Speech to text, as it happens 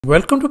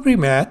Welcome to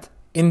PreMath.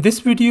 In this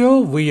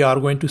video, we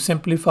are going to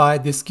simplify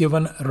this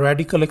given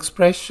radical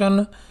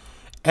expression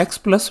x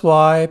plus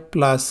y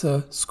plus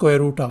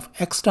square root of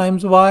x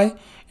times y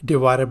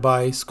divided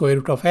by square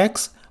root of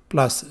x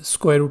plus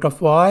square root of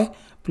y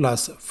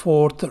plus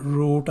fourth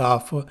root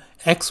of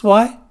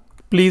xy.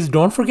 Please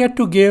don't forget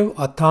to give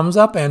a thumbs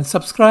up and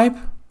subscribe.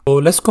 So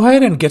let's go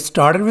ahead and get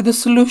started with the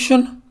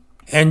solution.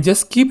 And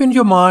just keep in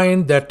your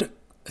mind that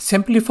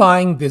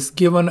simplifying this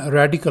given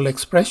radical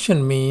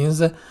expression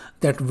means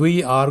that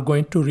we are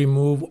going to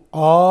remove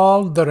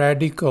all the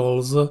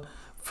radicals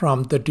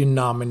from the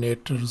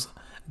denominators.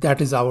 That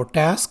is our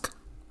task.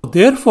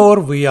 Therefore,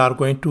 we are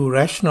going to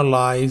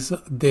rationalize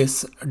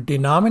this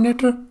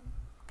denominator.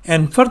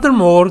 And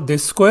furthermore,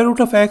 this square root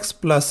of x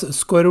plus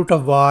square root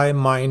of y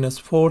minus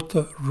fourth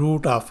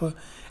root of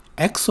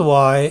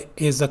xy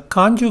is a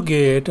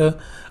conjugate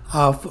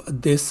of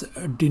this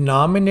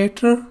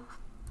denominator.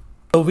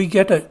 So we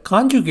get a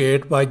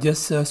conjugate by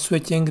just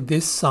switching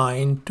this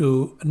sign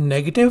to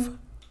negative.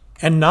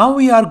 And now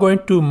we are going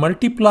to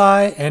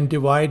multiply and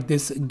divide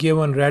this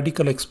given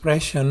radical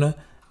expression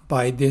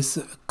by this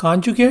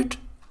conjugate.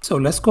 So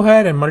let's go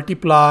ahead and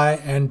multiply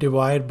and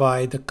divide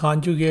by the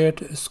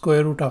conjugate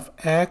square root of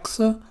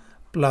x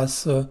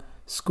plus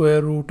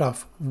square root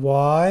of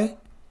y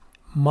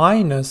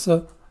minus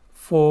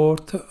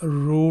fourth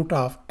root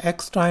of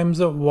x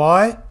times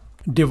y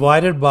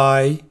divided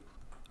by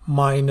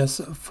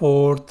minus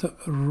fourth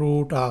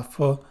root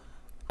of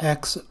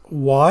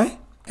xy.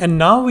 And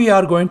now we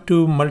are going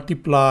to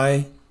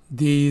multiply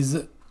these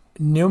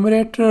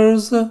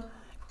numerators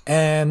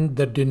and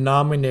the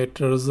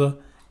denominators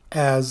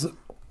as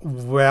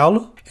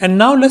well. And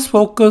now let's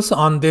focus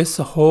on this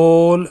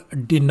whole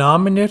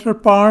denominator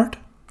part.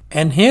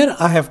 And here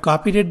I have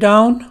copied it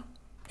down.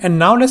 And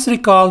now let's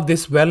recall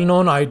this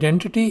well-known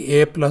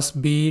identity a plus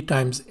b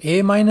times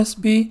a minus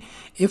b.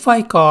 If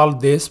I call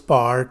this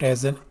part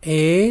as an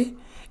a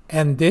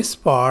and this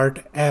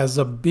part as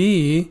a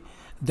b,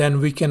 then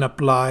we can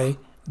apply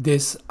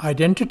this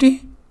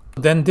identity.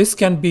 Then this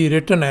can be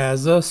written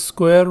as a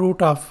square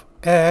root of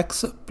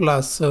x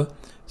plus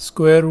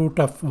square root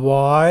of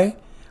y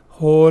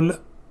whole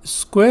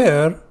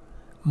square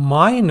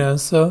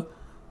minus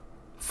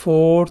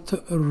fourth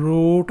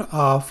root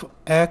of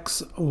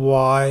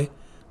xy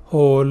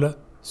whole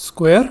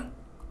square.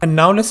 And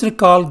now let's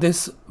recall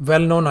this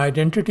well-known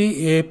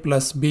identity a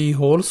plus b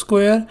whole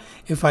square.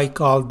 If I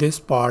call this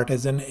part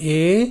as an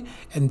a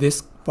and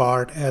this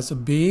part as a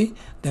b,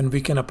 then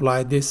we can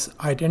apply this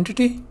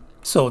identity.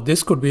 So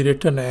this could be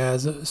written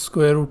as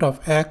square root of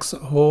x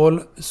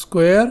whole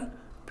square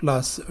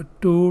plus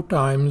 2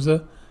 times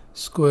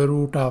square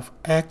root of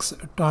x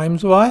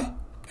times y.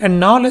 And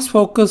now let's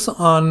focus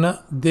on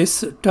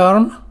this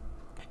term.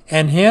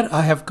 And here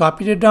I have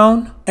copied it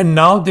down. And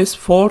now this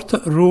fourth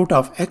root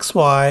of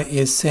xy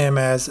is same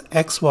as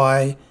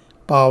xy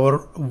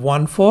power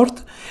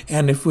 1/4.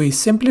 And if we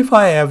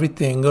simplify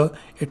everything,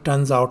 it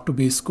turns out to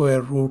be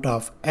square root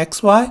of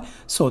xy.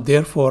 So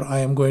therefore, I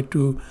am going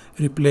to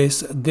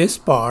replace this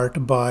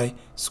part by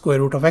square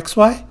root of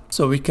xy.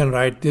 So we can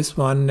write this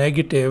one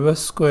negative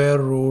square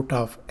root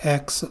of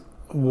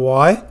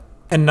xy.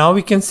 And now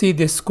we can see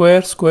this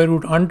square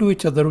root undo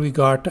each other. We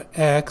got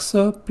x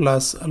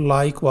plus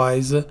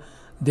likewise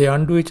they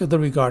undo each other.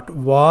 We got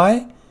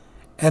y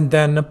and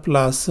then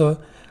plus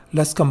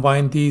let's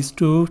combine these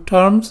two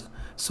terms.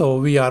 So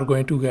we are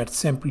going to get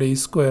simply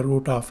square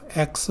root of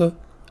x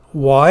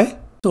y.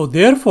 So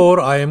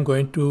therefore I am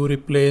going to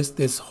replace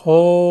this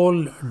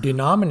whole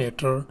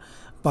denominator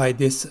by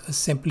this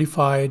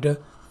simplified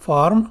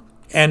form.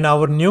 And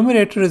our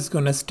numerator is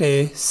going to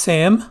stay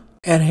same.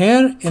 And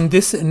here in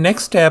this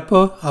next step,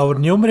 our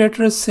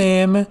numerator is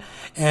same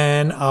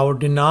and our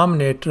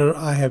denominator,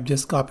 I have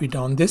just copied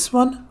down this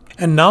one.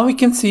 And now we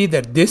can see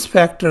that this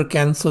factor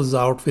cancels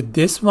out with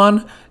this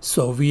one.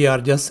 So we are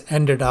just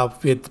ended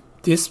up with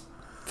this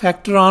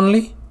factor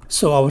only.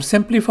 So our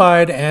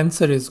simplified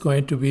answer is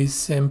going to be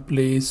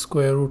simply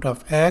square root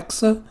of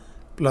x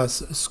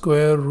plus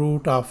square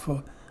root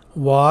of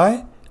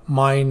y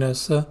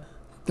minus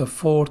the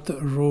fourth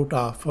root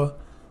of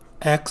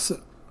x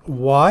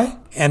y.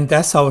 And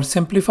that's our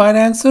simplified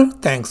answer.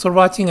 Thanks for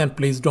watching and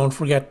please don't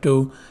forget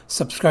to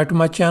subscribe to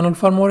my channel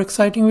for more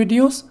exciting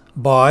videos.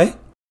 Bye.